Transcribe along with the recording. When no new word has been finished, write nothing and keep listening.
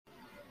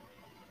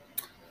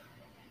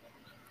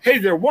Hey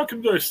there,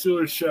 welcome to our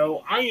Steelers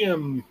show. I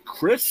am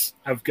Chris.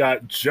 I've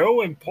got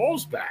Joe and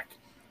Paul's back.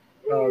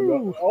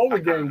 All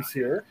the gang's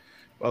here.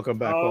 Welcome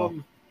back,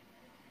 Paul.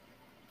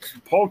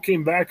 Paul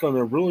came back on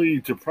a really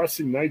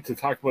depressing night to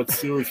talk about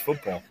Steelers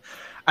football.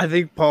 I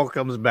think Paul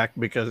comes back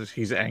because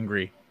he's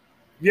angry.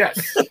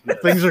 Yes.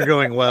 Things are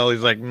going well.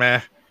 He's like, meh.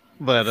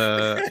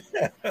 But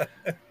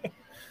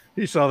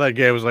he saw that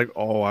game, was like,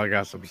 oh, I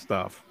got some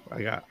stuff.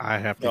 I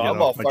have to get I'm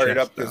off all my fired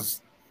chest up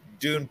because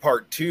Dune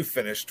Part 2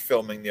 finished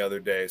filming the other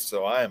day,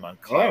 so I am on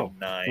cloud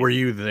nine. Were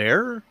you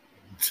there?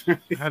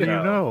 How do you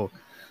know?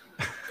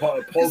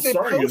 Paul's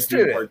starring in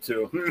Dune Part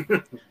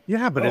 2.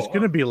 Yeah, but it's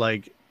going to be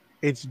like,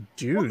 it's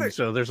Dune,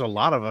 so there's a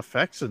lot of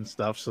effects and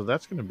stuff, so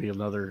that's going to be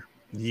another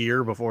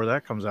year before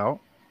that comes out.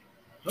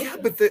 Yeah,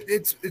 but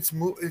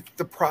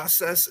the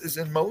process is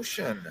in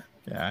motion.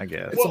 Yeah, I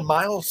guess. It's a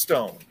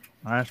milestone.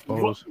 I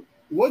suppose.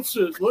 Let's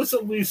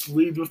at least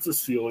lead with the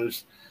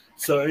Steelers.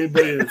 So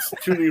anybody that's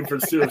tuning in for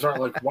the Steelers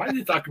aren't like, why did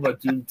you talk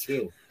about Dune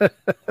 2?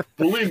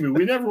 Believe me,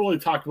 we never really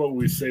talk about what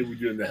we say we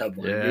do in the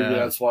headline. Yeah. Maybe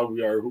that's why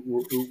we are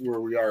where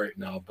we are right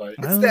now. But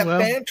it's that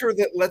banter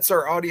that lets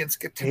our audience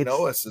get to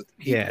know us as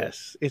people.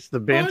 Yes, it's the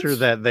banter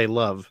that they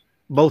love.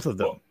 Both of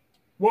them.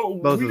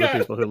 Both of the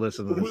people who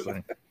listen to this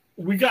thing.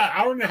 We got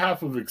hour and a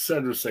half of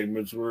Exceder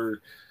segments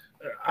where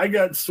I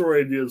got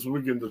story ideas.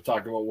 We can just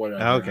talk about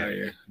whatever.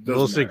 Okay.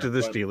 We'll stick to the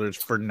Steelers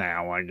for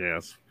now, I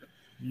guess.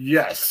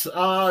 Yes.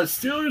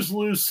 Steelers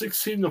lose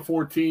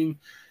 16-14.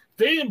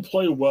 They didn't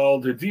play well.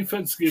 Their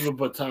defense gave up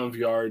a ton of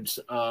yards.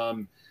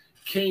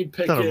 Kenny Pickett.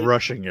 A ton of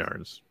rushing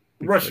yards.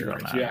 Rushing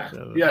yards, yeah.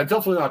 Yeah,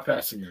 definitely not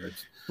passing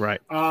yards.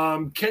 Right.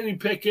 Kenny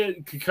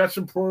Pickett,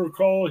 concussion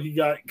protocol. He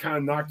got kind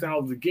of knocked out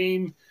of the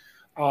game.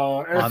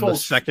 On the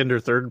second or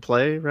third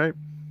play, right?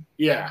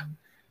 Yeah.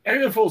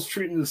 NFL's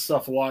treating this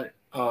stuff a lot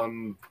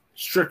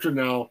stricter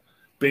now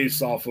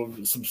based off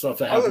of some stuff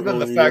that happened. Other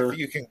than the fact that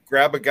you can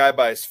grab a guy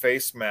by his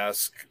face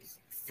mask,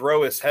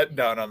 throw his head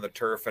down on the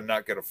turf, and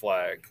not get a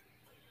flag.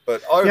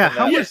 But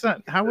how was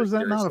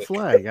that not a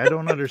flag? I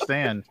don't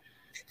understand.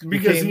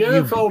 Because the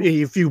NFL,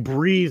 if you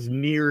breathe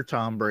near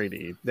Tom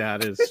Brady,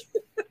 that is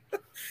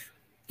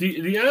the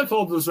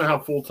NFL doesn't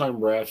have full-time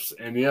refs,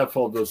 and the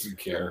NFL doesn't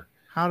care.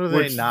 How do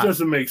they not?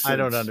 Doesn't make sense. I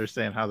don't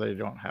understand how they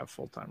don't have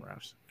full-time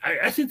refs.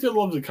 I think they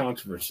love the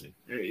controversy.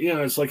 You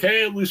know, it's like,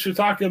 hey, at least you're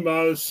talking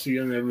about us,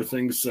 and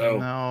everything. So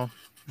no,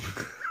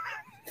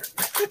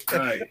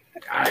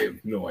 I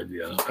have no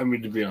idea. I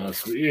mean, to be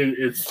honest with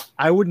you,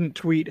 I wouldn't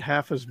tweet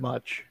half as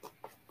much.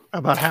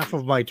 About half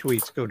of my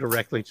tweets go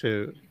directly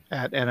to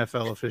at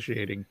NFL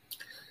officiating.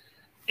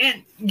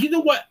 And you know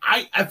what?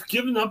 I've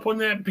given up on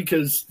that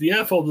because the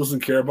NFL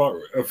doesn't care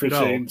about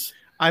officiating. No,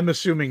 I'm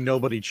assuming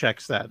nobody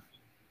checks that.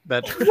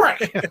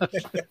 Right.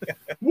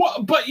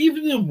 Well, but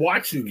even in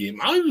watching the game,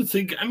 I don't even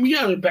think. I mean,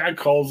 yeah, the bad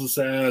calls and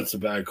say it's a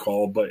bad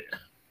call, but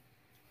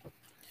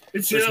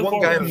there's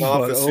one guy in the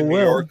office in New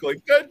York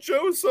like that.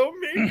 Joe's so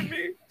mean to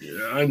me.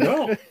 Yeah, I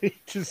know. He's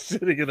just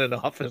sitting in an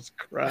office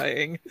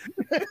crying.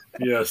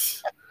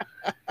 Yes,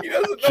 he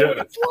doesn't know what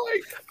it's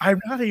like. I'm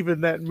not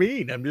even that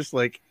mean. I'm just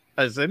like,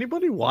 is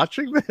anybody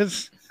watching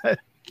this?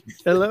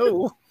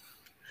 Hello.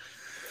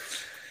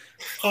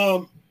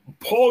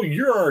 Paul,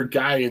 you're our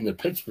guy in the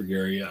Pittsburgh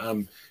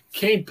area.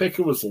 Kenny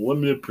Pickett was a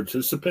limited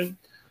participant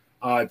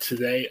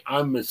today.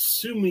 I'm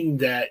assuming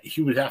that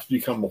he would have to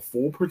become a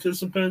full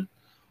participant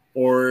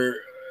or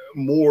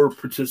more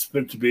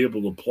participant to be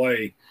able to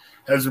play.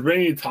 Has there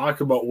been any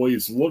talk about what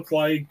he's looked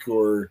like,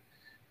 or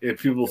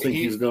if people think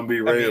he's going to be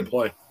ready to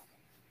play?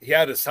 He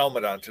had his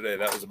helmet on today.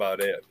 That was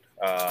about it.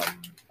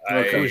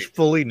 He was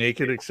fully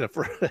naked except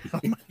for the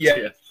helmet.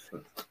 Yeah.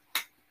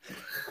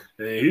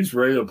 He's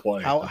ready to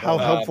play. How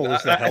helpful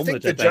is the helmet? I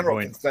think the general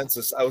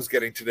consensus I was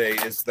getting today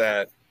is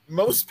that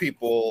most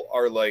people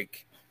are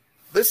like,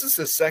 this is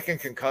his second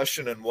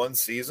concussion in one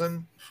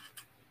season.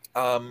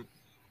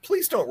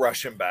 Please don't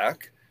rush him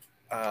back.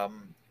 I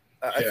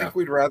think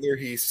we'd rather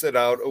he sit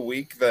out a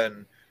week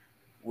than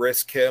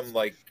risk him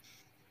like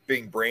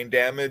being brain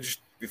damaged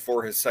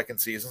before his second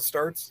season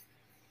starts.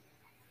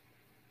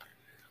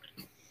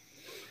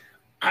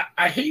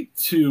 I hate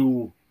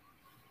to.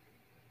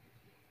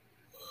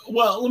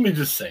 Well, let me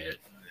just say it.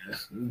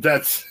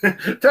 That's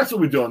what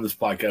we do on this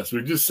podcast.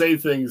 We just say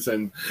things,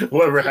 and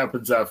whatever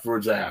happens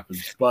afterwards, that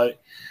happens.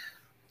 But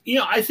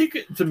I think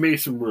to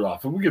Mason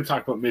Rudolph, and we can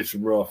talk about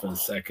Mason Rudolph in a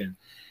second.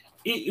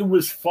 It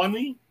was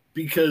funny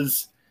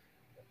because,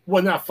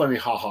 well, not funny,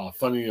 haha,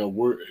 funny in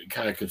a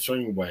kind of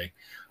concerning way.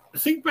 I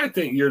think back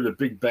that year that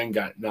Big Ben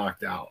got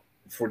knocked out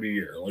for the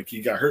year, like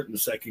he got hurt in the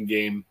second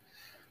game.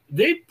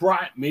 They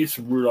brought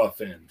Mason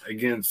Rudolph in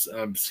against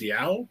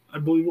Seattle, I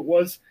believe it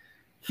was.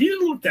 He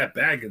didn't look that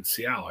bad against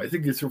Seattle. I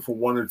think he threw for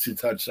 1 or 2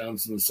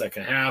 touchdowns in the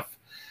second half.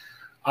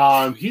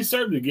 He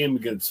started the game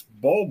against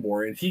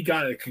Baltimore, and he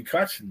got a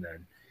concussion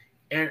then.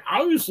 And I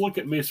always look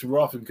at Mason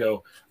Rudolph and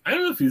go, I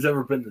don't know if he's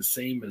ever been the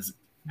same as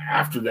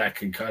after that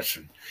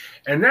concussion.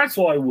 And that's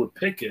why with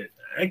Pickett,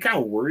 it kind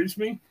of worries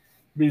me.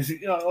 Because,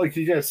 like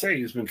you guys say,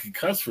 he's been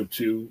concussed for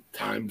 2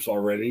 times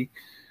already.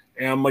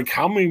 And I'm like,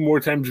 how many more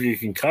times can you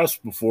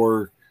concuss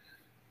before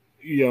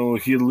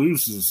he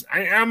loses.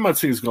 I'm not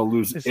saying he's going to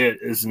lose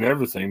isn't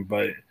everything,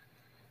 but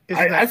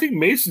I think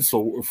Mason's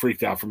so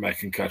freaked out from that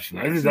concussion.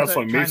 I think that's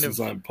why Mason's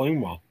not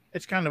playing well.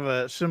 It's kind of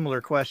a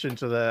similar question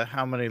to the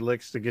how many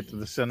licks to get to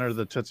the center of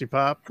the Tootsie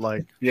Pop.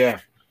 Like, yeah,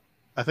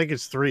 I think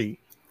it's 3.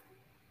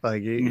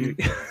 Like,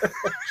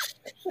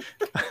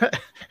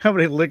 how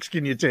many licks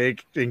can you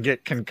take and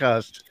get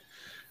concussed?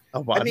 A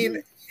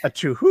 1, a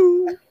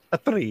 2, a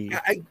 3.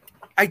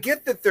 I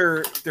get that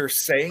they're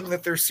saying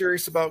that they're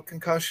serious about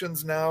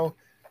concussions now,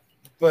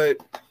 but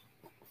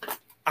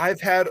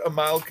I've had a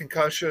mild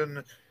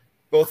concussion.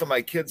 Both of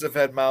my kids have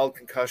had mild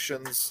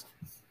concussions.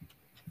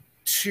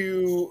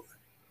 To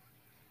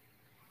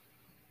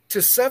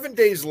 7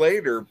 days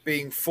later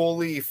being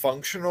fully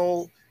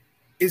functional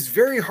is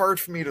very hard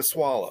for me to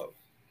swallow.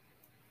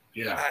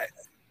 Yeah.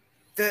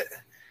 That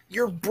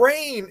your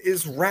brain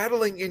is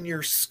rattling in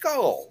your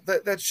skull.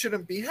 That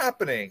shouldn't be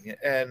happening.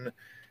 And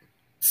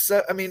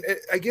so, I mean,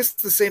 I guess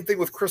it's the same thing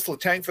with Chris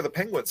Letang for the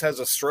Penguins. Has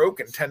a stroke,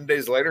 and 10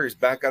 days later he's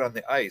back out on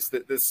the ice.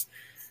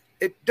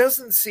 It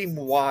doesn't seem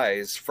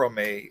wise from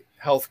a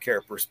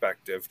healthcare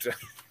perspective to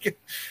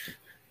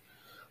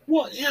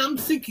Well, yeah, I'm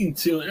thinking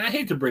too, and I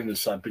hate to bring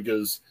this up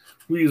because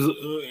we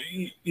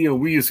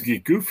used to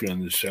get goofy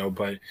on this show,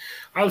 but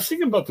I was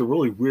thinking about the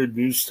really weird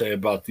news today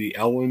about the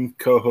Ellen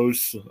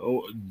co-host,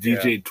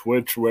 DJ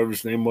Twitch, whoever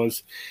his name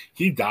was.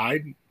 He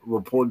died,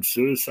 reported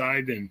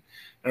suicide, and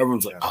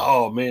everyone's like,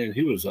 "Oh man,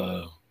 he was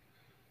a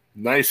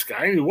nice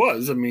guy." And he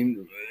was. I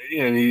mean,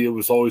 and he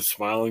was always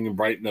smiling and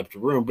brightening up the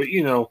room. But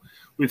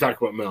we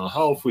talk about mental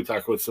health. We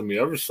talk about some of the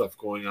other stuff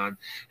going on,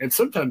 and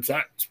sometimes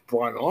that's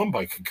brought on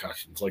by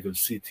concussions, like with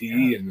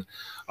CTE and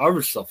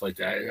other stuff like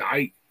that. And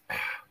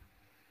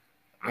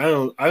I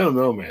don't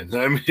know, man.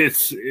 I mean,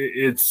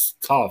 it's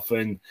tough,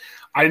 and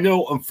I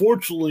know,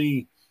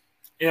 unfortunately,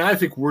 and I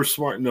think we're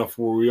smart enough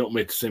where we don't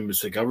make the same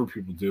mistake other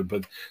people do.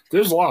 But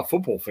there's a lot of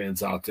football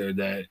fans out there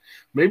that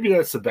maybe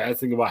that's the bad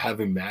thing about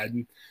having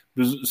Madden.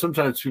 Because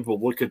sometimes people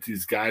look at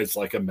these guys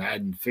like a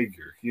Madden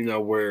figure,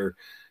 where.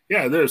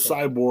 Yeah, they're a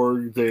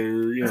cyborg.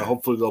 They're,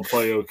 hopefully they'll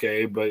play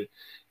okay. But,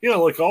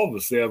 like all of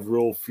us, they have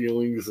real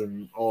feelings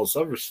and all this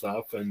other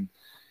stuff. And,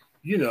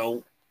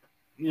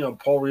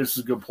 Paul raises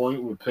a good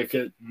point with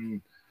Pickett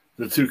and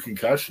the 2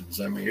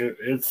 concussions. I mean,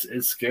 it's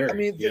scary. I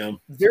mean,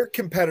 they're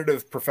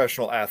competitive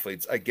professional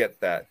athletes. I get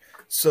that.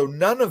 So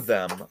none of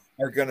them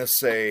are going to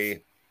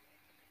say,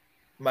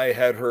 my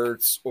head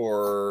hurts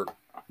or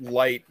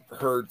light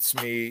hurts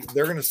me.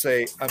 They're going to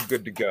say, I'm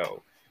good to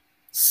go.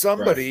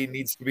 Somebody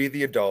needs to be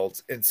the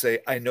adult and say,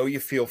 I know you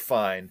feel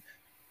fine,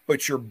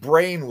 but your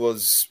brain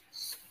was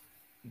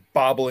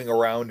bobbling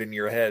around in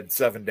your head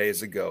 7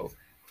 days ago.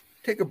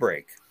 Take a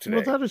break today.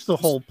 Well, that is the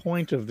whole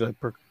point of the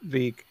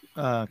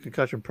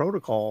concussion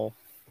protocol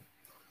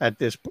at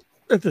this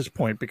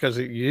point, because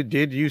it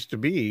did used to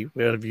be,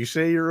 well, if you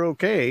say you're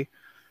okay,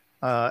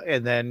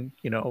 and then,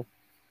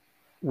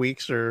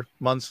 weeks or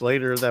months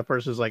later, that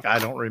person's like, I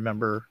don't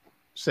remember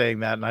saying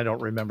that, and I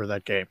don't remember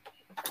that game.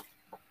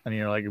 And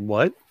you're like,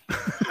 what?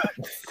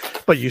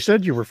 But you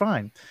said you were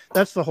fine.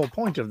 That's the whole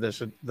point of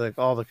this.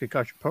 All the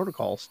concussion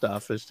protocol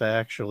stuff is to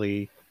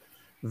actually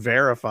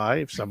verify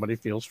if somebody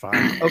feels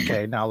fine.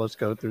 Okay, now let's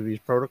go through these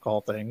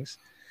protocol things.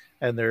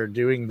 And they're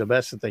doing the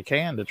best that they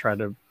can to try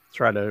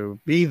to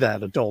be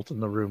that adult in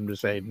the room to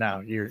say,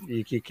 no,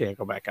 you can't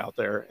go back out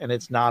there. And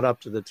it's not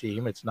up to the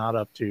team. It's not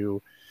up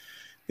to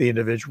the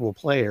individual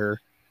player.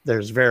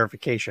 There's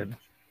verification.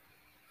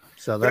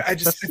 So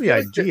that's the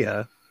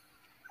idea.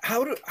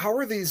 How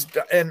are these?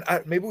 And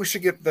maybe we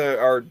should get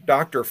our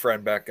doctor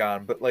friend back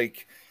on. But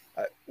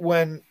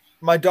when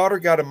my daughter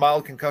got a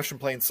mild concussion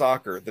playing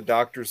soccer, the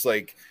doctor's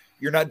like,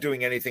 "You're not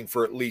doing anything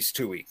for at least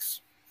 2 weeks."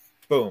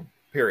 Boom.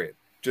 Period.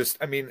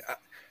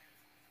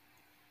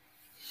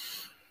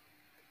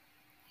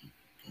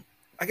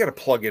 I got to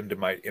plug into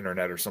my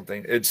internet or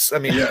something.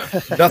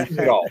 Nothing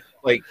at all.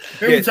 Like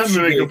every time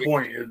you make a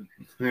point,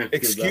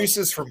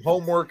 excuses from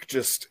homework,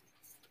 just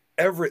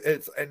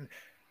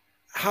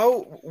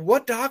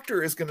what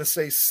doctor is going to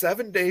say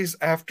 7 days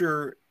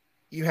after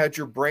you had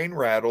your brain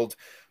rattled,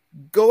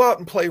 go out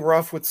and play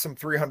rough with some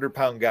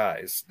 300-pound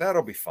guys?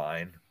 That'll be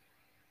fine.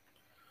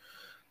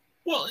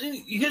 Well,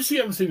 here's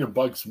the other thing that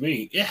bugs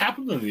me. It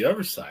happened on the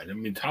other side. I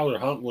mean, Tyler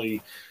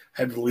Huntley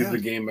had to leave the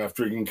game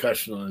after a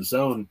concussion on his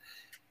own.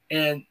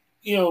 And,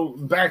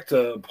 back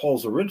to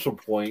Paul's original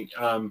point,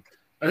 I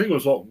think it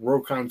was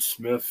Roquan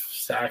Smith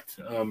sacked,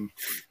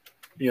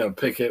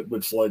 Pickett,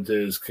 which led to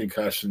his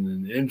concussion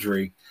and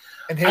injury.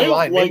 And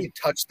maybe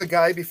touch the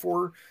guy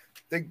before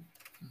they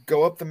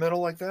go up the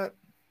middle like that.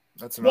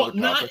 That's another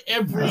topic.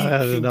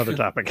 That's another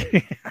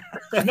topic.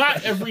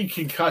 Not every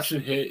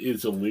concussion hit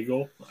is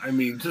illegal. I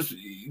mean, just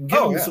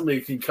giving somebody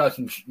a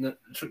concussion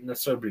shouldn't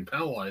necessarily be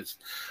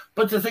penalized.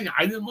 But the thing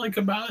I didn't like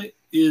about it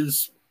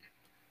is,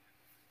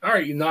 all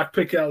right, you knock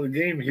Pickett out of the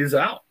game, he's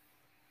out.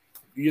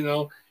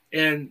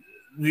 And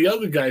the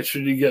other guy,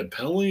 should he get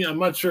penalty? I'm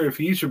not sure if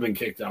he should have been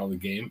kicked out of the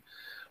game.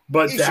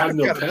 But he to have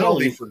no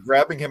penalty for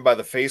grabbing him by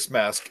the face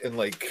mask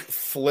and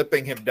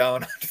flipping him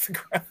down onto the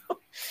ground.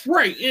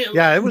 Right.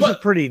 Yeah, it was a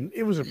pretty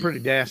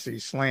nasty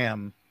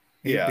slam.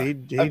 He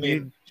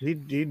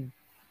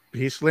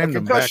slammed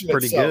him back concussion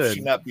pretty itself good.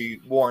 should not be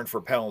warrant for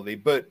penalty,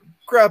 but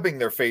grabbing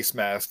their face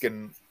mask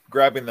and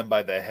grabbing them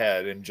by the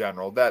head in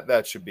general,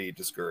 that should be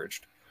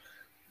discouraged.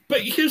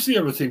 But here's the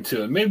other thing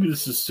too, and maybe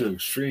this is too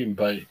extreme,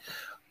 but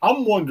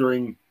I'm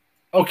wondering,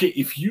 okay,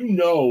 if you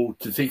know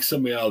to take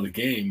somebody out of the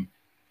game,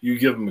 you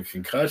give them a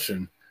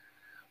concussion.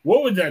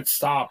 What would that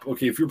stop?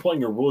 Okay, if you're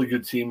playing a really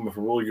good team with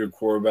a really good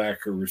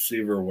quarterback or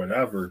receiver or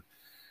whatever,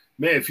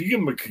 man, if you give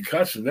them a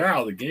concussion, they're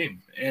out of the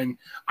game. And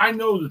I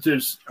know that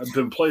there's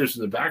been players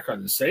in the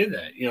background that say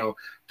that. You know,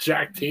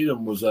 Jack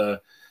Tatum was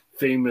a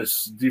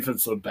famous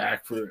defensive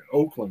back for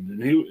Oakland,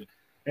 and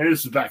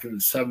this is back in the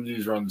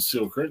 70s around the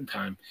Steel Curtain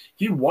time.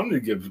 He wanted to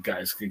give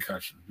guys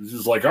concussion. He's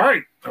just like, all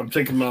right, I'm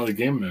taking him out of the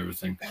game and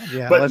everything.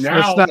 Yeah, but let's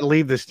now, not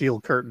leave the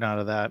Steel Curtain out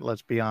of that.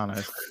 Let's be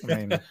honest. I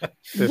mean,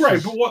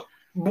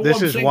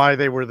 this is why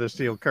they were the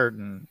Steel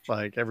Curtain.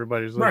 Like,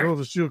 everybody's like, oh,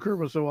 the Steel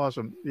Curtain was so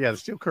awesome. Yeah, the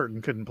Steel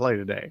Curtain couldn't play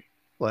today.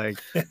 Like,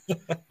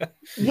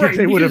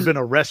 they would have been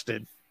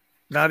arrested,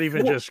 not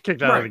even just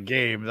kicked out of the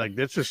game. Like,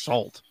 that's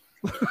assault.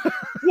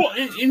 Well,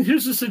 and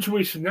here's the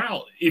situation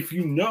now. If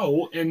you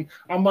know, and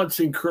I'm not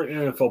saying current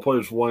NFL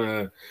players want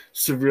to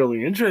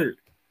severely injure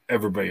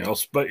everybody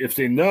else, but if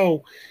they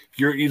know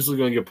you're easily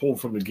going to get pulled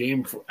from the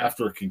game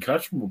after a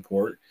concussion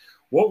report,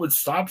 what would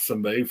stop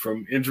somebody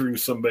from injuring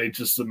somebody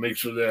just to make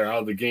sure they're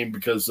out of the game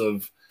because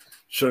of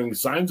showing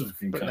signs of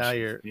concussion?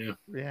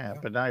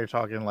 But now you're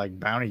talking like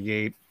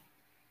Bountygate.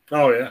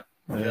 Oh, yeah.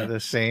 The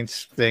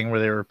Saints thing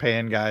where they were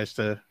paying guys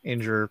to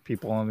injure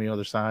people on the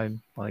other side.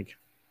 Like,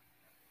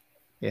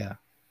 yeah.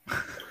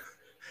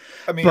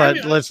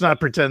 Let's not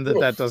pretend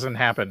that doesn't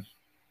happen.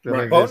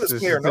 Right. This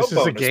is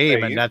a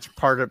game, and that's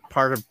part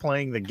of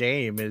playing the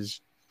game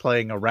is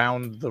playing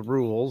around the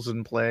rules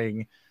and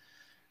playing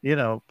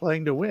to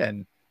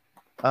win.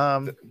 There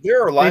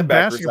are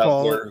linebackers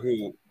out there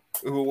who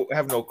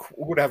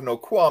would have no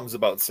qualms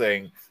about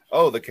saying,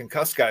 "Oh, the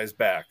concussed guy's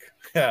back."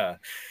 Yeah,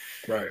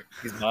 right.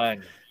 He's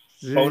mine.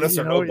 Bonus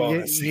or no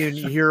bonus?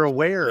 You're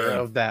aware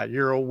of that.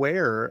 You're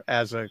aware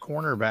as a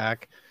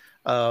cornerback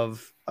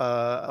of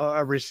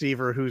a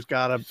receiver who's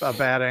got a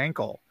bad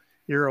ankle.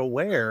 You're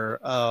aware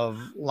of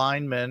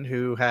linemen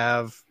who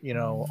have,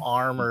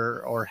 arm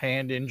or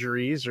hand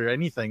injuries or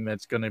anything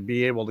that's going to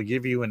be able to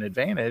give you an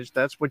advantage.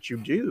 That's what you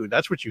do.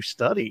 That's what you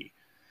study.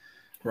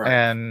 Right.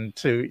 And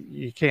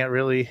you can't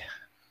really,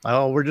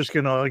 we're just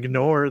going to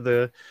ignore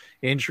the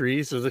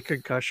injuries or the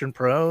concussion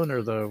prone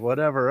or the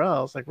whatever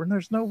else. Like,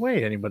 there's no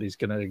way anybody's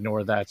going to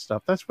ignore that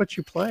stuff. That's what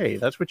you play.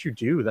 That's what you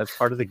do. That's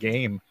part of the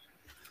game.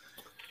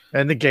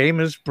 And the game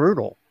is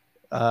brutal.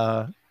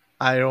 I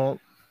don't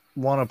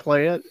want to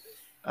play it.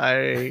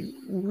 I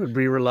would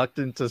be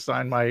reluctant to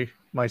sign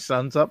my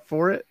sons up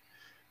for it.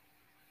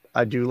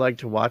 I do like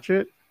to watch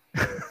it.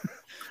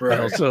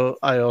 Right.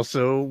 I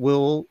also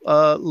will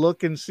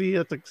look and see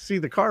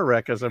the car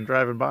wreck as I'm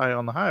driving by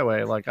on the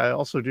highway. Like, I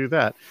also do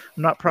that.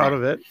 I'm not proud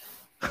of it.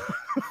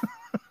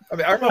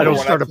 I don't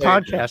start a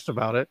podcast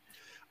about it.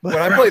 When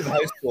I played in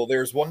high school,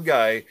 there's one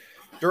guy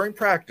during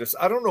practice.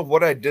 I don't know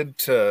what I did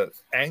to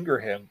anger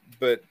him,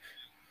 but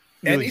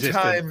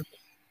anytime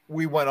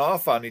we went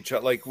off on each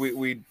other, like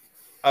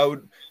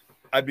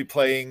I'd be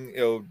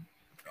playing,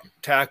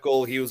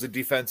 tackle. He was a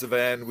defensive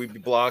end. We'd be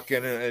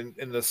blocking and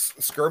in the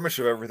skirmish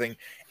of everything.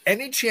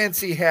 Any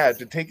chance he had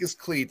to take his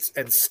cleats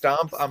and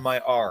stomp on my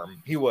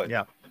arm, he would.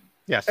 Yeah.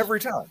 Yes. Every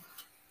time.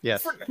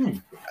 Yes.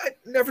 I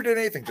never did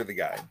anything to the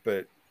guy,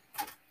 but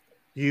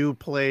you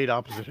played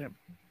opposite him.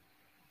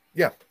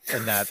 Yeah.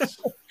 And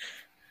that's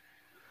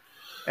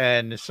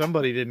and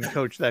somebody didn't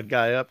coach that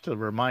guy up to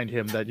remind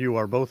him that you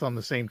are both on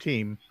the same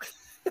team.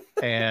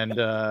 And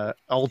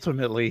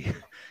ultimately,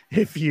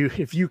 if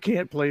you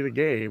can't play the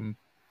game,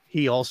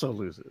 he also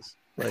loses.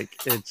 Like,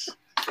 it's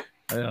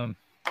all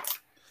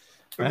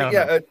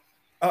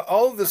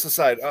of this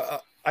aside,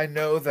 I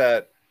know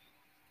that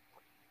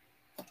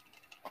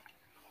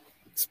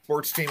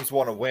sports teams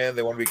want to win,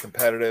 they want to be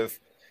competitive,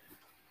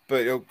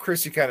 but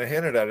Chris, you kind of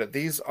hinted at it.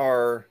 These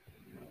are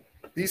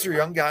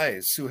young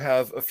guys who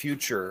have a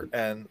future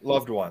and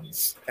loved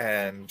ones,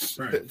 and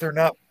right. they're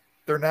not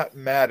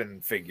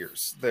Madden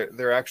figures.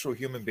 They're actual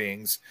human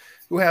beings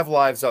who have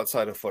lives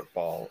outside of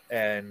football,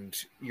 and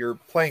you're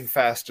playing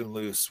fast and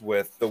loose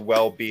with the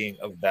well-being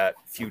of that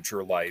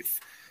future life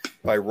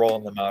by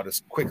rolling them out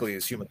as quickly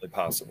as humanly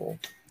possible.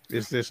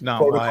 Is this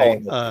not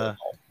why?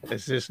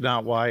 Is this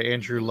not why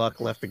Andrew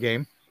Luck left the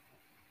game?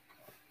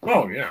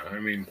 Oh yeah, I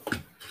mean,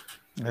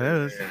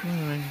 there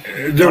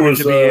was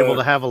to be able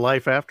to have a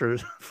life after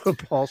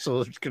football,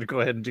 so it's going to go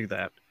ahead and do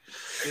that.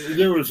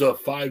 There was a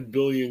 5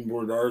 billion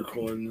word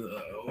article in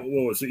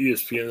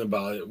ESPN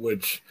about it,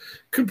 which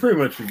could pretty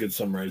much be good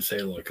summarized.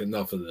 Say, look,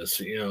 enough of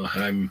this.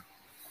 I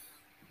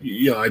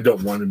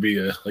don't want to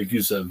be like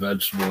you said,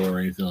 vegetable or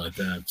anything like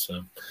that.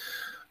 So,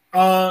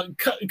 a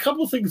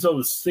couple of things I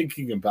was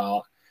thinking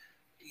about.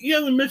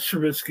 The Mitch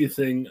Trubisky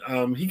thing.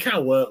 He kind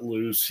of let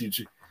loose.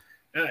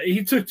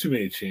 He took too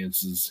many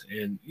chances,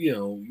 and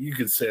you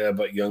could say that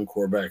about young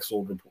quarterbacks,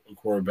 older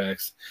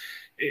quarterbacks.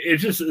 It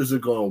just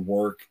isn't going to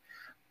work.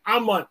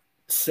 I'm not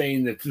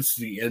saying that this is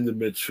the end of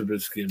Mitch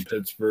Trubisky in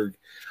Pittsburgh.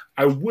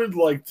 I would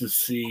like to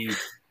see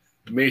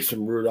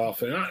Mason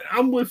Rudolph, and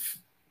I'm with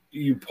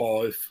you,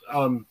 Paul. If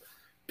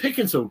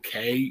Pickett's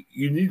okay,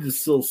 you need to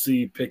still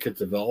see Pickett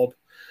develop,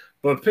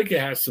 but Pickett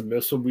has to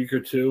miss a week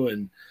or two,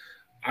 and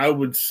I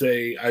would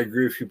say I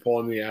agree with you,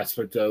 Paul, in the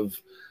aspect of,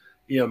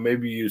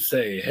 maybe you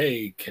say,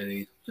 hey,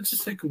 Kenny, let's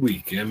just take a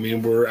week. I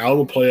mean, we're out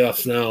of the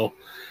playoffs now.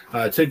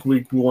 Take a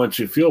week. We want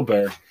you to feel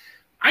better.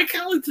 I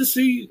kind of like to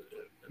see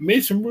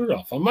Mason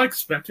Rudolph. I'm not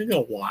expecting a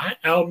lot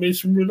out of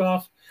Mason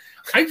Rudolph.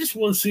 I just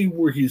want to see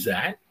where he's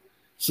at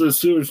so the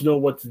Steelers know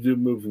what to do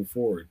moving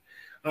forward.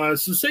 So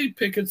say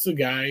Pickett's the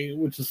guy,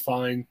 which is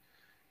fine.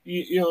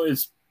 You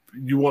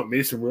want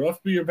Mason Rudolph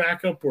to be your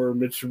backup or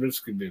Mitch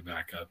Trubisky to be a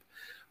backup?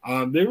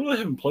 They really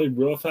haven't played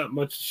Rudolph that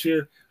much this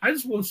year. I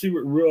just want to see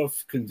what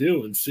Rudolph can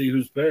do and see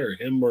who's better,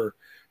 him or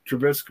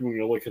Trubisky, when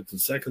you look at the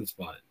second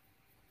spot.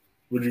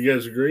 Would you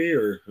guys agree,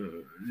 or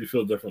do you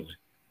feel differently?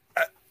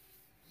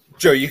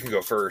 Joe, you can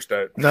go first.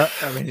 No,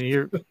 I mean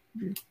you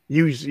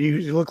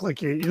look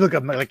like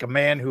like a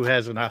man who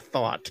has enough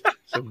thought.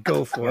 So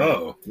go for it.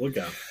 Oh, look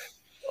out!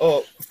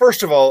 Oh,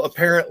 first of all,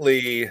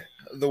 apparently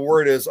the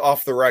word is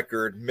off the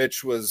record.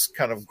 Mitch was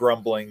kind of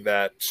grumbling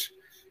that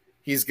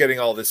he's getting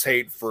all this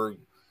hate for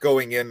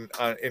going in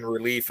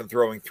relief and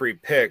throwing 3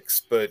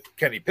 picks, but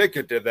Kenny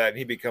Pickett did that and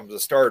he becomes a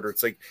starter.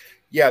 It's like,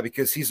 yeah,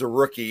 because he's a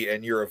rookie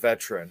and you're a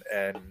veteran,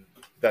 and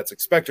that's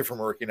expected from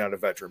a rookie, not a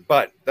veteran.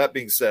 But that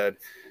being said,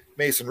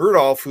 Mason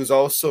Rudolph, who's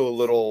also a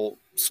little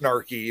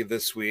snarky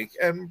this week,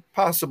 and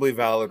possibly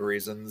valid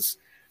reasons,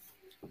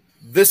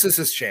 this is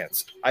his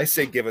chance. I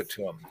say give it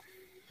to him.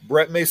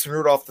 Brett Mason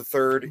Rudolph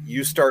III,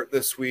 you start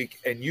this week,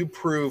 and you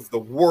prove the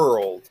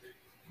world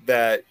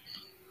that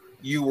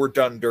you were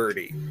done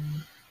dirty.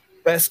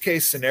 Best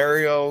case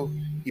scenario,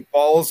 he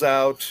balls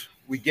out,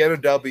 we get a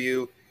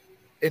W,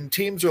 and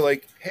teams are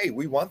like, hey,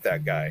 we want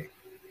that guy.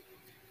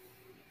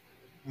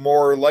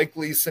 More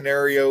likely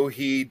scenario,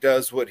 he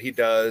does what he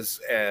does,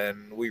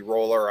 and we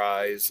roll our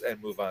eyes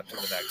and move on to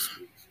the next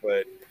week.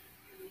 But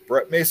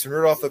Brett Mason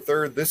Rudolph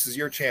III, this is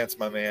your chance,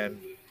 my man.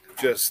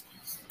 Just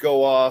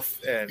go off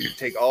and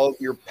take all of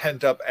your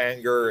pent-up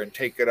anger and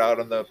take it out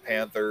on the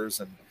Panthers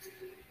and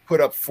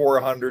put up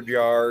 400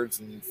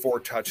 yards and 4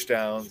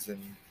 touchdowns, and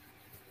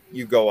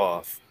you go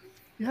off.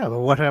 Yeah, but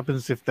what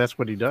happens if that's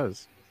what he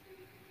does?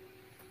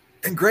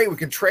 And great, we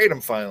can trade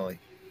him finally.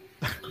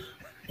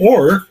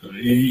 Or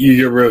you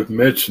get rid of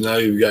Mitch, now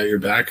you've got your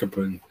backup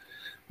in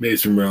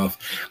Mason Rudolph.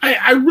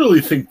 I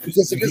really think this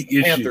is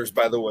the Panthers,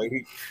 by the way.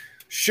 He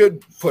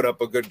should put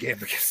up a good game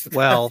against the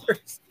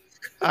Panthers.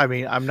 I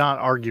mean, I'm not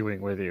arguing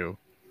with you,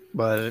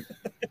 but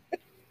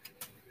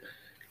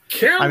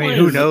I mean,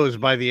 who knows?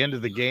 By the end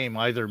of the game,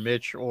 either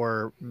Mitch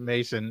or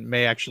Mason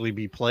may actually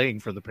be playing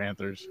for the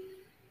Panthers.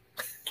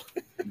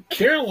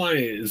 Carolina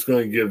is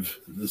going to give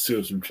the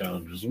Steelers some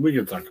challenges, and we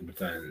can talk about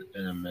that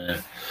in a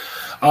minute.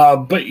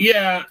 But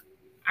yeah,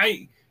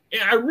 I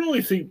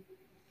really think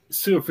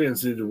Steelers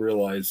fans need to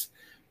realize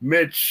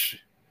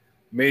Mitch,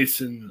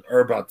 Mason are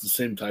about the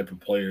same type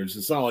of players.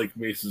 It's not like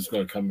Mason's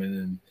going to come in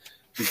and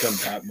become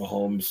Pat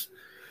Mahomes.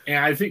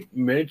 And I think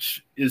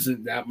Mitch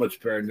isn't that much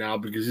better now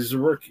because he's a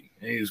rookie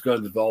and he's going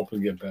to develop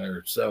and get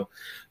better. So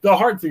the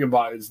hard thing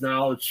about it is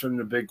now it's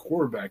turning a big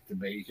quarterback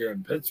debate here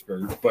in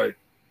Pittsburgh. But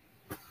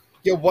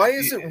yeah, why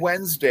is it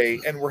Wednesday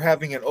and we're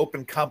having an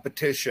open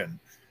competition?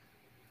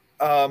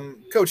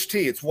 Coach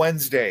T, it's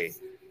Wednesday.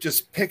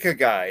 Just pick a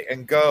guy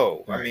and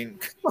go. Right. I mean,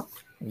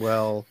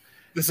 well,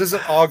 this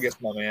isn't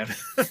August, my man.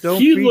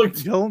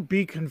 Don't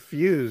be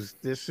confused.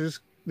 This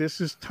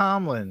is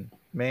Tomlin,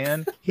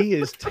 man. He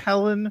is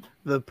telling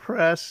the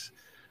press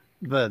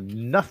the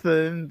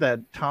nothing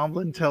that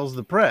Tomlin tells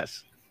the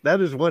press.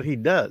 That is what he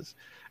does.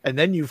 And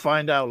then you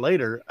find out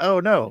later, oh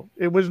no,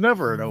 it was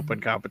never an open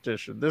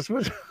competition. This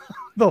was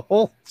the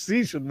whole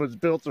season was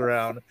built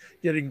around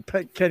getting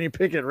Kenny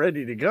Pickett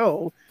ready to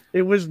go.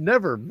 It was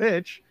never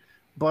Mitch,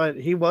 but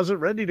he wasn't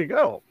ready to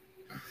go.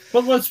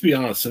 But let's be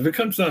honest, if it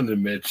comes down to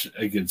Mitch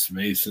against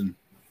Mason,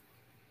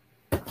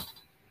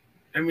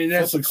 I mean,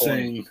 that's like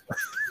saying,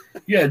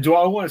 yeah, do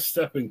I want to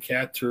step in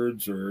cat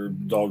turds or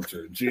dog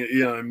turds? You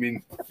know, I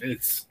mean,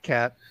 it's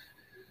cat.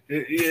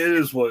 It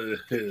is what it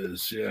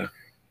is, yeah.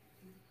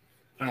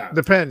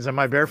 Depends. Am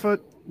I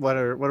barefoot? What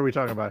are we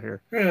talking about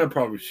here? Yeah,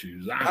 probably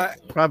shoes.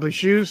 Probably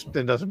shoes.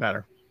 Then doesn't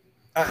matter.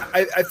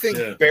 I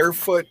think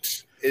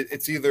barefoot.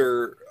 It's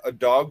either a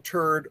dog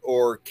turd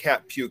or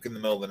cat puke in the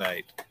middle of the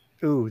night.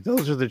 Ooh,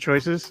 those are the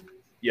choices.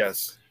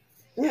 Yes.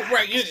 Well,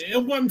 right.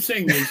 And what I'm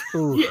saying is,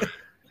 yeah,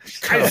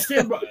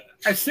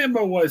 I stand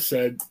by what I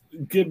said.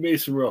 Give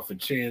Mason Rudolph a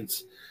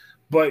chance,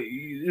 but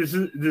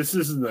this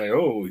isn't like,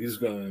 oh, he's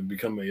going to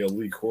become an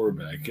elite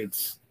quarterback.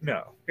 It's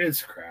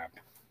crap.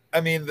 I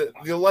mean,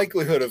 the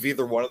likelihood of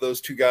either one of those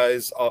two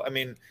guys, I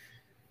mean,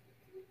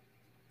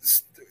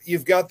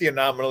 you've got the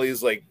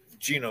anomalies like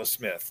Geno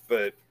Smith,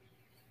 but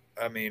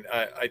I mean,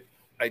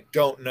 I I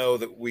don't know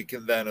that we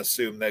can then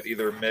assume that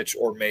either Mitch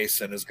or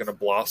Mason is going to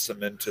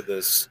blossom into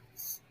this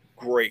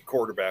great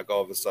quarterback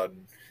all of a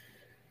sudden.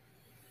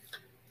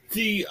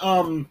 The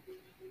on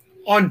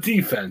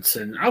defense,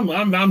 and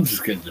I'm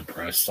just getting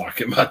depressed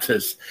talking about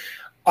this.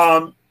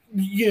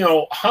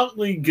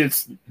 Huntley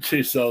gets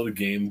chased out of the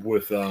game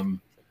with a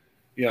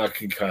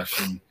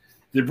concussion.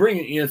 They bring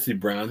in Anthony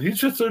Brown. He's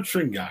just a third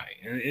string guy,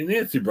 and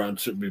Anthony Brown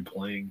shouldn't be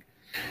playing.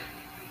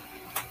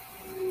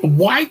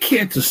 Why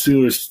can't the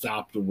Steelers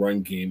stop the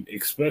run game,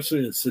 especially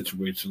in a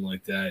situation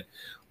like that,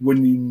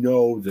 when you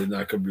know they're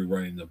not going to be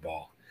running the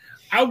ball?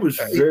 I was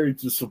very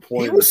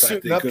disappointed. He was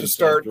suiting up to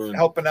start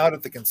helping out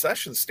at the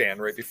concession stand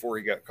right before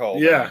he got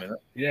called. Yeah.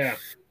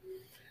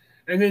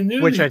 And then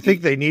I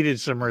think they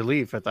needed some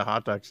relief at the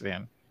hot dog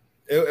stand.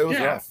 It was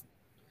rough.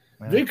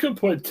 Yeah. They could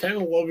put 10,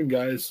 11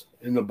 guys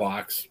in the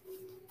box.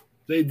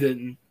 They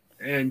didn't.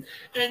 And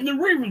the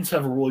Ravens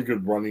have a really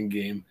good running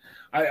game.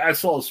 I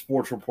saw a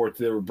sports report.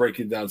 They were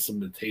breaking down some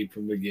of the tape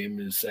from the game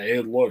and say,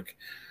 hey, look,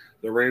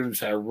 the Ravens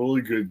had a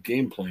really good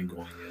game plan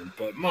going in.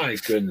 But my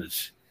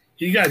goodness,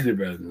 you got to do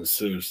better than the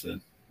Steelers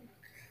did.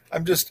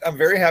 I'm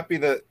very happy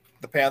that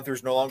the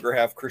Panthers no longer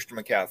have Christian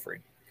McCaffrey.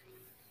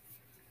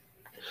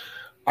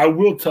 I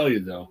will tell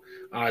you, though,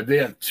 they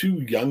have two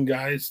young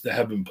guys that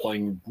have been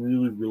playing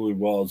really, really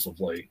well as of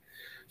late.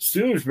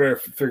 Steelers better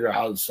figure out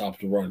how to stop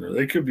the run, or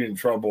they could be in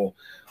trouble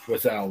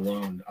with that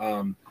alone.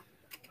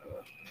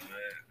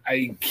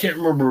 I can't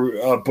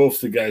remember both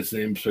the guys'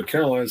 names, but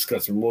Carolina's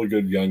got some really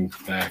good young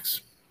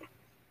backs.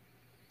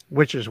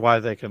 Which is why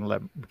they can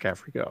let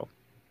McCaffrey go.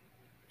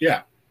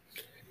 Yeah.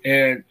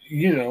 And,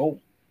 Sam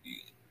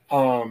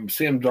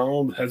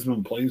Darnold has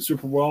been playing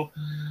super well.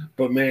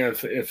 But, man,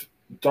 if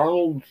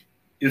Darnold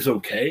is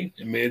okay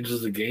and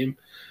manages the game,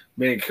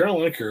 man,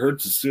 Carolina could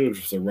hurt the Steelers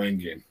with the run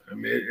game. I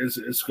mean,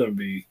 it's going to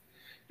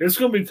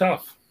be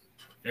tough.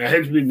 And I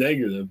hate to be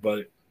negative,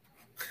 but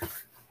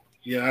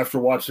after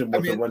watching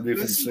what the run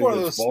defense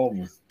against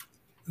Baltimore,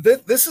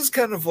 this is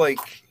kind of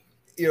like,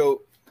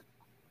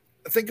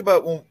 think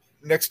about when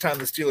next time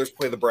the Steelers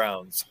play the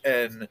Browns,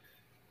 and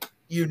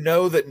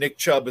that Nick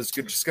Chubb is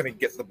just going to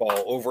get the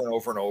ball over and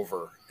over and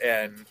over,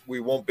 and we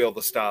won't be able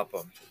to stop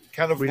him.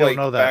 Kind of like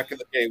back in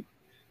the day,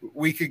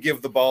 we could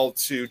give the ball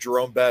to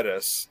Jerome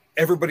Bettis.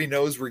 Everybody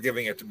knows we're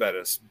giving it to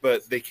Bettis,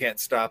 but they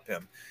can't stop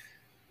him.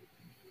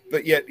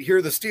 But yet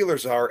here the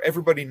Steelers are.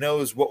 Everybody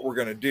knows what we're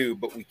going to do,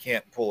 but we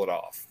can't pull it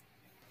off.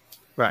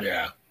 Right.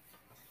 Yeah.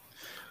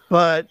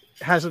 But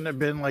hasn't it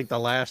been like the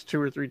last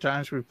 2 or 3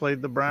 times we've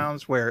played the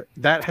Browns where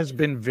that has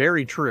been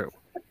very true?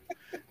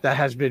 That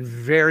has been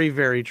very,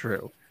 very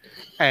true.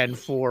 And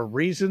for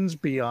reasons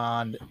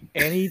beyond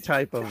any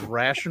type of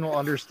rational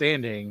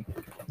understanding,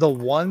 the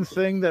one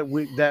thing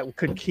that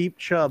could keep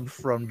Chubb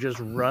from just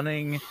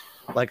running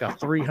like a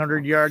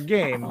 300-yard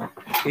game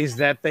is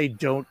that they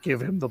don't give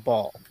him the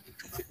ball.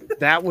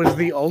 That was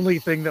the only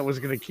thing that was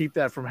going to keep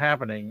that from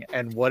happening.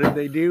 And what did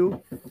they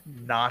do?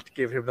 Not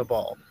give him the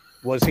ball.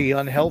 Was he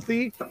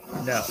unhealthy?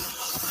 No.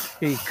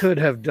 He could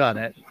have done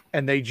it,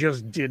 and they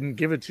just didn't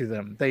give it to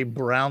them. They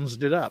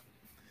Brownsed it up.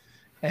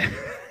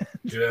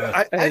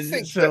 Yeah, I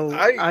think so.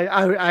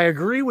 I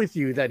agree with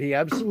you that he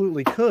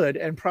absolutely could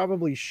and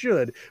probably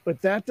should,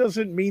 but that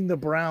doesn't mean the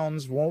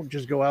Browns won't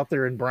just go out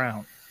there and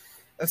brown.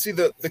 And see,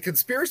 the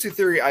conspiracy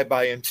theory I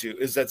buy into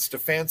is that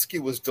Stefanski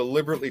was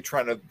deliberately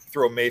trying to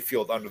throw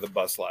Mayfield under the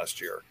bus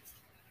last year.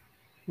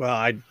 Well,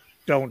 I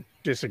don't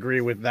disagree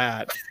with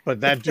that,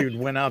 but that dude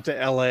went out to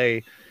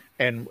LA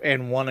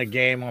and won a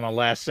game on a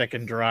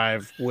last-second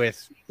drive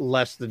with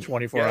less than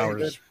 24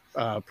 hours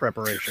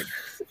preparation.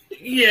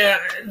 Yeah,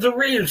 the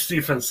Ravens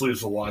defense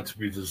leaves a lot to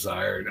be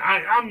desired.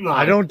 I'm not.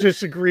 I don't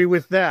disagree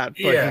with that,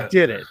 but he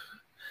did it.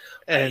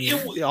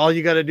 And all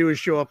you got to do is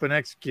show up and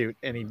execute,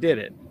 and he did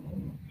it.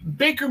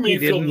 Baker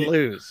Mayfield didn't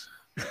lose.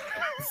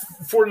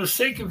 For the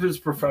sake of his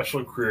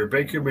professional career,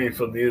 Baker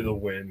Mayfield needed a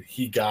win.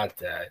 He got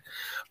that.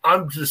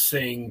 I'm just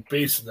saying,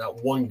 based on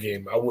that one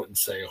game, I wouldn't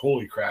say,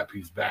 holy crap,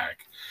 he's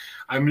back.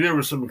 I mean, there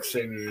were some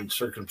extenuating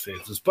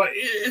circumstances, but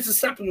it's a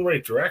step in the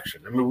right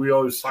direction. I mean, we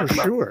always talk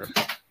about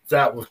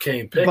that with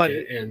Kenny Pickett. But,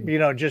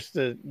 and just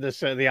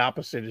the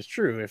opposite is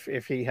true.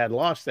 If he had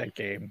lost that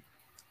game,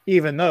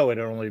 even though it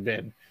had only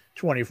been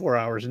 24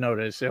 hours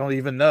notice,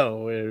 even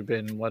though it had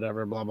been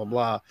whatever, blah, blah,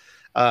 blah,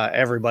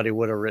 everybody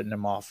would have written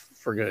him off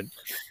for good.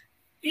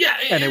 Yeah,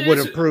 and it would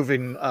have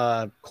proven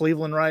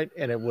Cleveland right,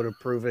 and it would have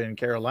proven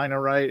Carolina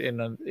right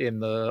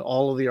in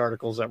all of the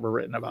articles that were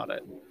written about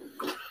it.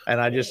 And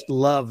I just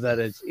love that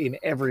it's in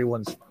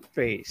everyone's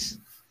face.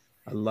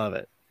 I love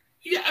it.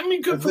 Yeah, I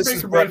mean, good for this Baker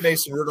is Brett Mayfield.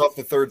 Mason Rudolph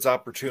III's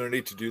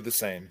opportunity to do the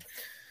same.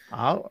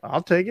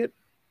 I'll take it.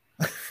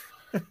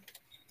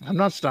 I'm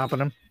not stopping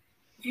him.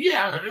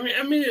 Yeah,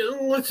 I mean,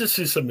 let's just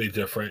see something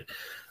different.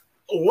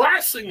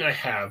 Last thing I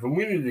have, and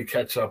we need to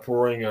catch up.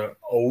 We're running a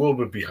little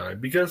bit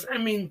behind because, I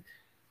mean,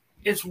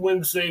 it's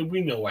Wednesday.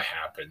 We know what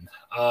happened.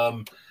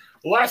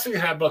 Last thing I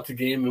have about the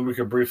game, and we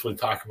could briefly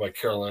talk about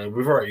Carolina.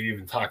 We've already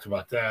even talked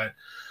about that.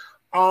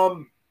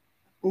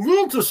 A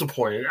little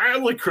disappointed. I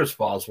like Chris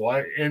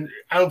Boswell, and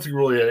I don't think it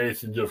really had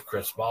anything to do with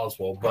Chris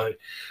Boswell, but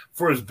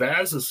for as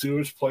bad as the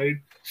Steelers played,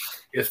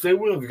 if they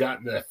would have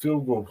gotten that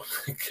field goal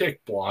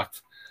kick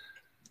blocked,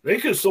 they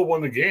could have still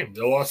won the game.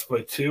 They lost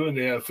by 2, and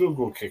they had a field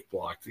goal kick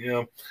blocked.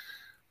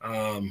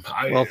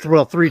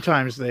 Well, 3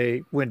 times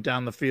they went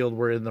down the field,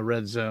 were in the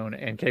red zone,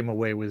 and came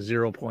away with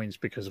 0 points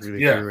because we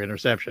threw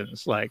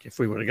interceptions. Like, if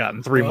we would have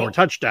gotten 3 more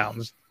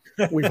touchdowns,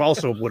 we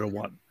also would have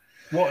won.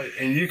 Well,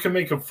 and you can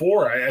make it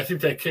 4. I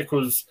think that kick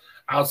was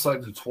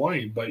outside the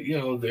 20, but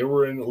they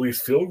were in at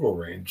least field goal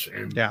range.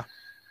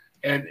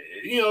 And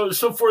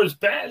so for as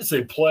bad as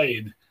they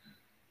played,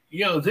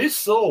 they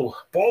still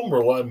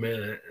Baltimore led them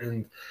in it,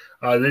 and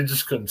they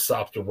just couldn't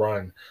stop the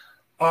run.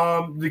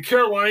 The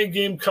Carolina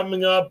game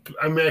coming up,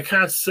 I mean, I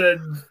kind of said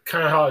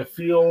how I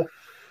feel.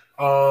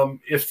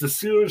 If the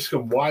Steelers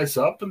can wise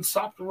up and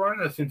stop the run,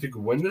 I think they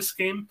could win this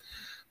game.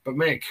 But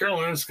man,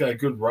 Carolina's got a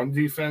good run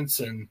defense,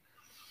 and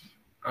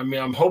I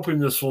mean, I'm hoping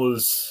this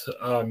was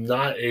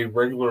not a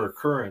regular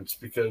occurrence,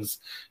 because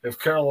if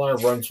Carolina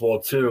runs well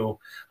too,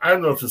 I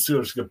don't know if the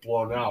Steelers get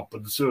blown out,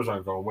 but the Steelers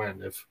aren't going to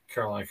win if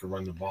Carolina can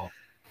run the ball.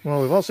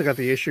 Well, we've also got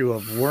the issue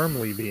of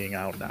Wormley being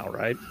out now,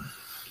 right?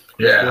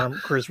 Yeah.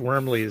 Chris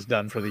Wormley is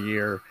done for the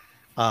year,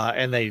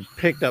 and they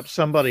picked up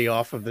somebody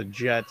off of the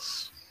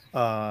Jets.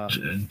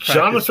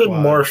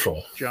 Jonathan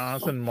Marshall.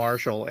 Jonathan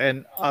Marshall.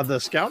 And the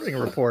scouting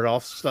report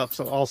all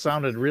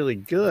sounded really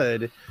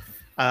good.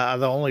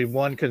 The only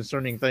one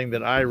concerning thing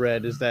that I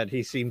read is that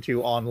he seemed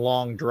to, on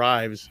long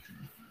drives,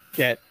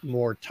 get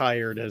more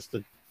tired as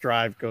the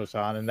drive goes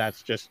on, and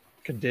that's just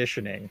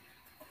conditioning.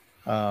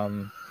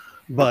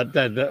 But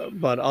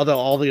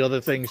all the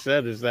other things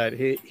said is that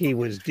he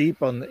was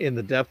deep in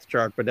the depth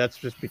chart, but that's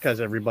just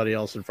because everybody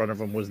else in front of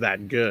him was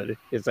that good.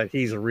 Is that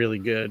he's a really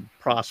good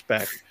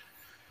prospect.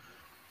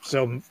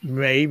 So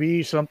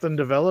maybe something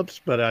develops,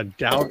 but I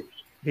doubt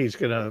he's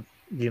gonna,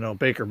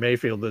 Baker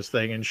Mayfield this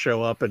thing and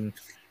show up and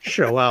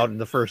show out in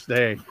the first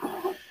day.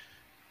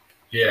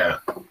 Yeah.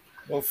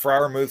 Well,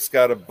 Freiermuth's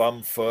got a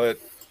bum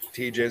foot.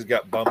 TJ's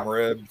got bum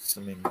ribs.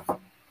 I mean,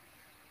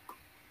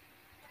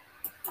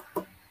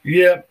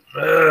 yeah,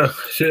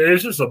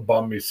 it's just a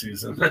bummy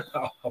season.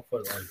 I'll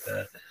put it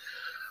like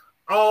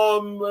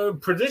that.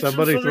 Predictions.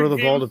 Somebody throw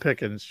the ball to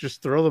Pickens.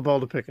 Just throw the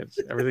ball to Pickens.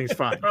 Everything's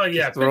fine. Oh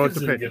yeah, just throw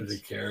Pickens it to Pickens.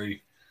 Get the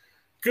carry.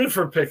 Good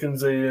for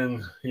Pickens. They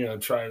didn't,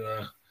 try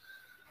to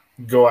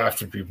go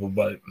after people,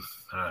 but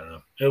I don't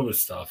know. It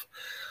was tough.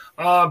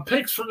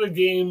 Picks for the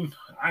game.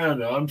 I don't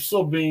know. I'm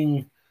still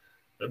being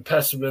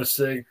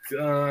pessimistic. I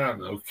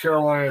don't know.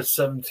 Carolina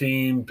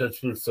 17,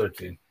 Pittsburgh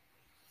 13.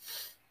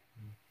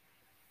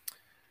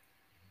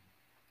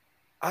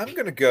 I'm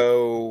going to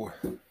go.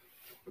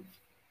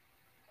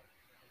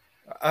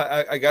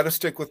 I got to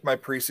stick with my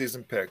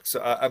preseason picks.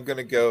 I'm going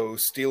to go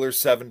Steelers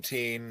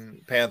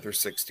 17,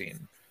 Panthers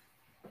 16.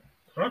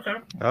 Okay.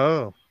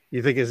 Oh,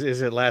 you think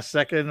is it last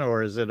second,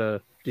 or is it a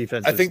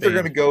defensive? I think they're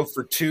going to go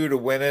for 2 to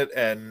win it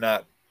and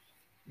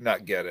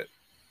not get it.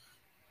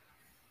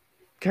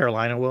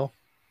 Carolina will.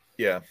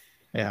 Yeah.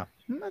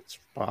 That's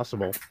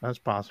possible.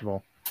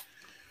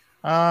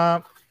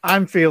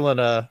 I'm feeling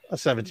a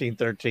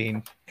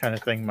 17-13 kind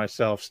of thing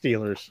myself.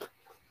 Steelers.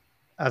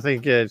 I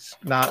think it's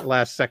not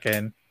last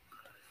second,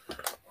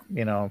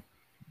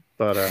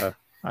 but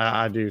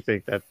I do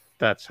think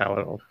that's how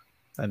it'll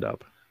end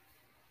up.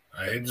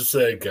 I hate to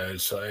say it,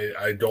 guys.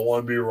 I don't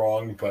want to be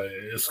wrong, but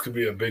this could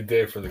be a big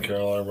day for the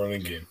Carolina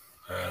running game.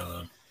 I don't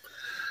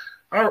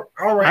know.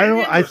 All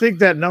right. I think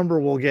that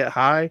number will get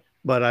high,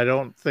 but I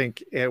don't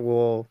think it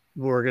will.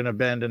 We're going to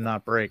bend and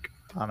not break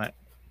on it.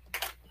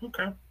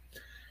 Okay.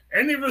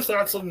 Any other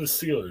thoughts on the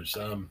Steelers?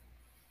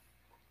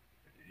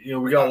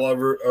 We got a lot of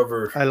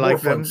other. I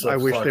like them. I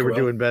wish they were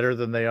doing better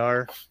than they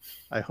are.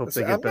 I hope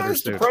they get better. I'm not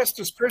as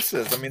depressed as Chris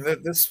is. I mean,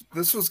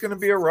 this was going to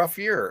be a rough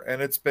year,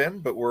 and it's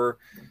been. But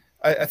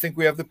I think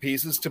we have the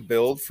pieces to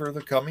build for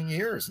the coming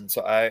years, and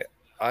so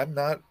I'm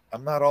not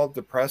all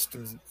depressed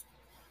and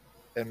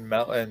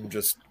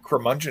just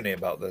curmudgeon-y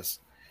about this.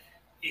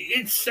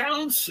 It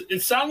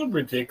sounded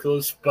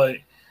ridiculous, but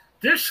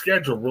their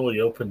schedule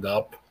really opened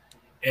up.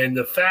 And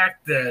the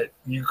fact that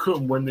you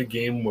couldn't win the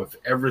game with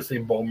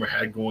everything Baltimore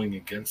had going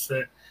against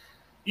it,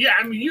 yeah,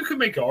 I mean, you could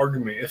make an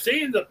argument. If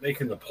they end up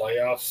making the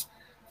playoffs,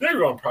 they're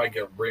going to probably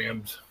get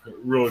rammed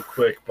really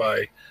quick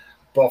by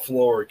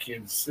Buffalo or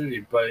Kansas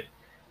City. But,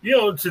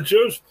 to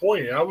Joe's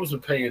point, I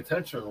wasn't paying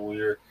attention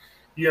earlier.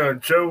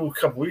 Joe a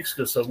couple weeks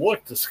ago said,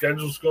 look, the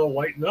schedule's going to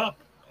lighten up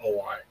a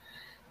lot.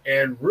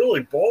 And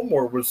really,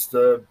 Baltimore was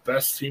the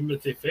best team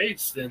that they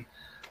faced. And,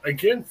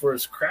 again, for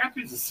as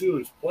crappy as the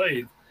Steelers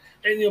played,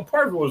 and,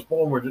 part of it was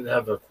Baltimore didn't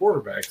have their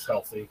quarterbacks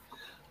healthy.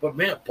 But,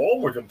 man,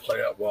 Baltimore didn't play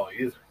that well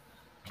either.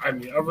 I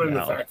mean, other than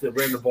the fact that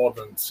they ran the ball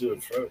down the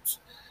Steelers' throats.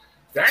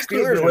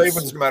 Steelers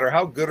Ravens, no matter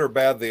how good or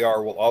bad they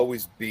are, will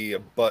always be a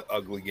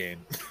butt-ugly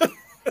game.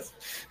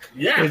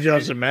 Yeah. It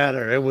doesn't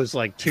matter. It was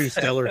like 2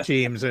 stellar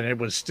teams, and it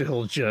was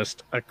still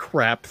just a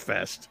crap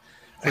fest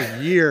for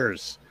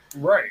years.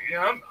 Right.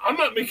 Yeah, I'm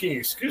not making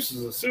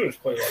excuses. The Steelers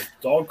play like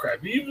dog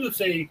crap. Even if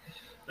they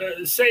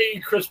say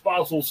Chris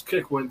Boswell's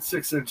kick went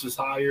 6 inches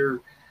higher,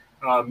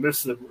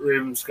 missed the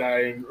Ravens guy,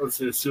 and let's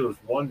say the Steelers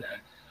won that.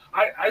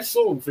 I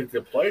still don't think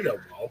they played that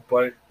well,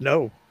 but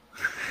no,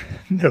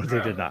 they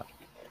did not.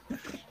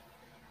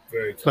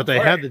 Very tough. But they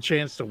had the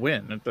chance to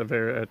win they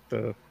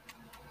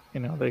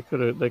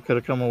could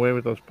have come away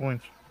with those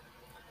points.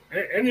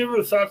 Any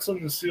other thoughts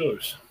on the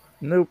Steelers?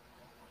 Nope.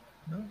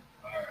 No.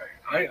 All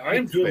right, I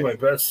am doing my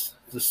best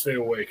to stay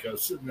awake. I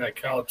was sitting on that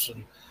couch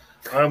and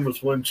I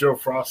almost went Joe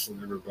Frost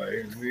and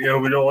everybody. And, we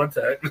don't want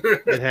that.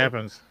 It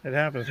happens. It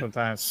happens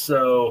sometimes.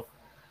 So,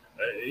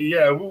 we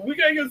got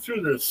to get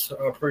through this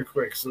pretty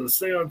quick. So to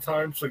stay on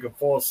time so I can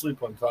fall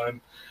asleep on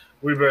time,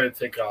 we better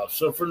take off.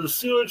 So for the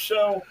Steelers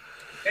show,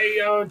 hey,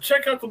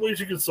 check out the ways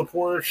you can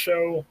support our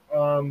show.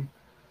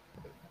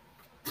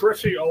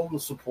 Appreciate all the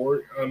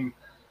support.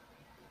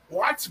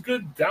 Lots of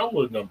good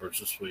download numbers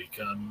this week.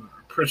 I'm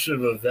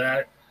appreciative of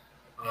that.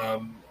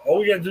 All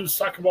we got to do is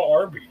talk about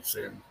Arby's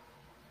and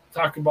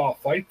talk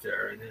about Fight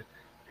there, and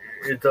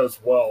it does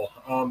well.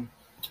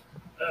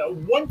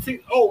 One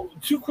thing. Oh,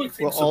 two quick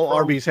things. Well, all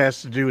Arby's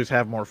has to do is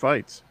have more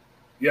fights.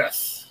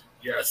 Yes,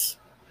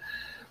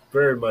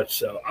 very much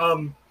so.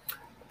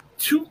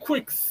 Two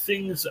quick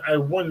things I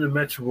wanted to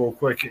mention real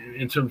quick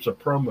in terms of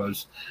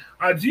promos.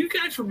 Do you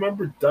guys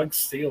remember Doug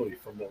Staley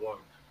from Malone?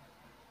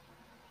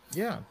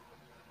 Yeah,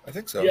 I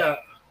think so. Yeah,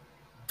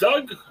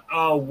 Doug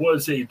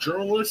was a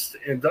journalist,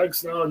 and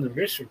Doug's now in the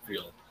mission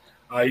field.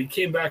 He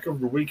came back over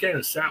the weekend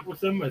and sat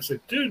with him. I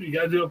said, dude, you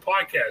got to do a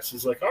podcast.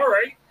 He's like, all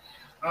right.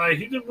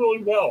 He did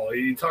really well.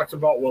 He talked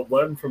about what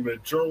led him from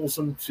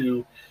journalism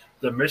to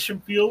the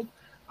mission field.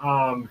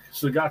 So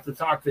we got to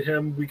talk to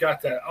him. We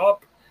got that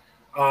up.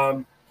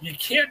 You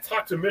can't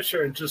talk to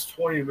Misha in just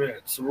 20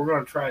 minutes. So we're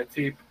going to try to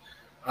tape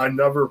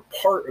another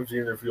part of the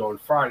interview on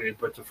Friday.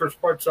 But the first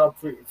part's up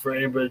for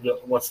anybody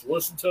that wants to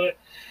listen to it.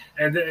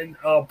 And then,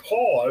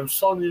 Paul, I was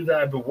telling you that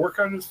I've been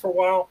working on this for a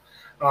while.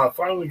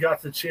 Finally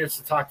got the chance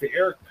to talk to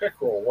Eric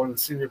Pickrell, one of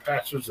the senior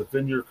pastors of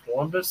Vineyard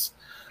Columbus.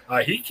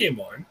 He came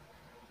on,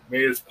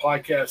 made his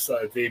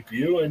podcast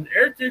debut, and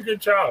Eric did a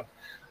good job.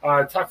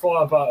 Talked a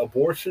lot about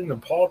abortion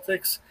and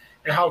politics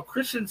and how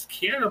Christians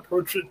can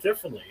approach it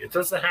differently. It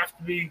doesn't have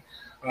to be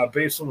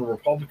based on the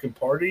Republican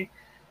Party.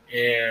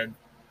 And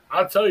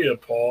I'll tell you,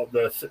 Paul,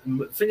 the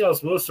thing I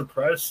was most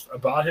impressed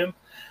about him,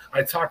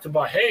 I talked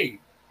about, hey,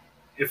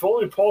 if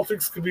only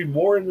politics could be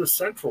more in the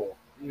central,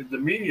 the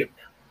medium.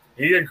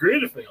 He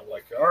agreed with me. I'm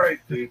like, all right,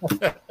 dude.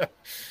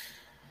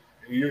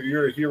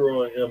 you're a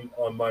hero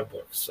on my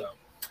book. So,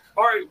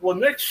 all right. Well,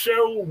 next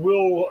show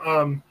we'll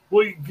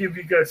give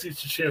you guys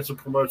each a chance to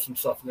promote some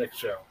stuff next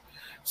show.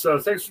 So,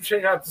 thanks for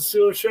checking out the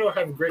Steelers Show.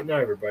 Have a great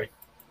night, everybody.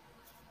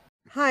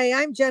 Hi,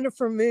 I'm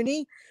Jennifer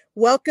Mooney.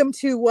 Welcome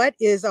to what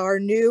is our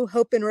new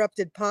Hope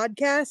Interrupted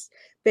podcast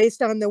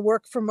based on the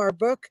work from our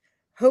book,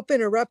 Hope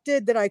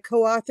Interrupted, that I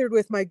co-authored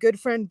with my good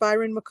friend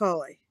Byron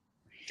McCauley.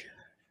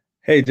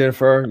 Hey,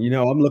 Jennifer,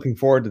 I'm looking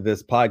forward to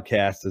this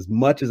podcast as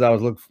much as I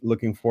was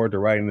looking forward to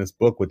writing this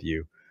book with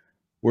you.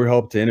 We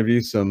hope to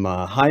interview some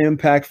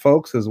high-impact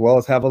folks as well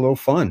as have a little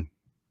fun.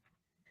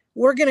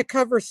 We're going to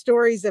cover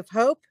stories of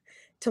hope.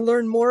 To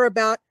learn more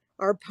about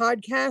our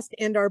podcast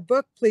and our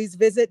book, please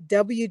visit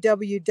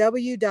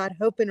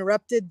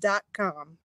www.hopeinterrupted.com.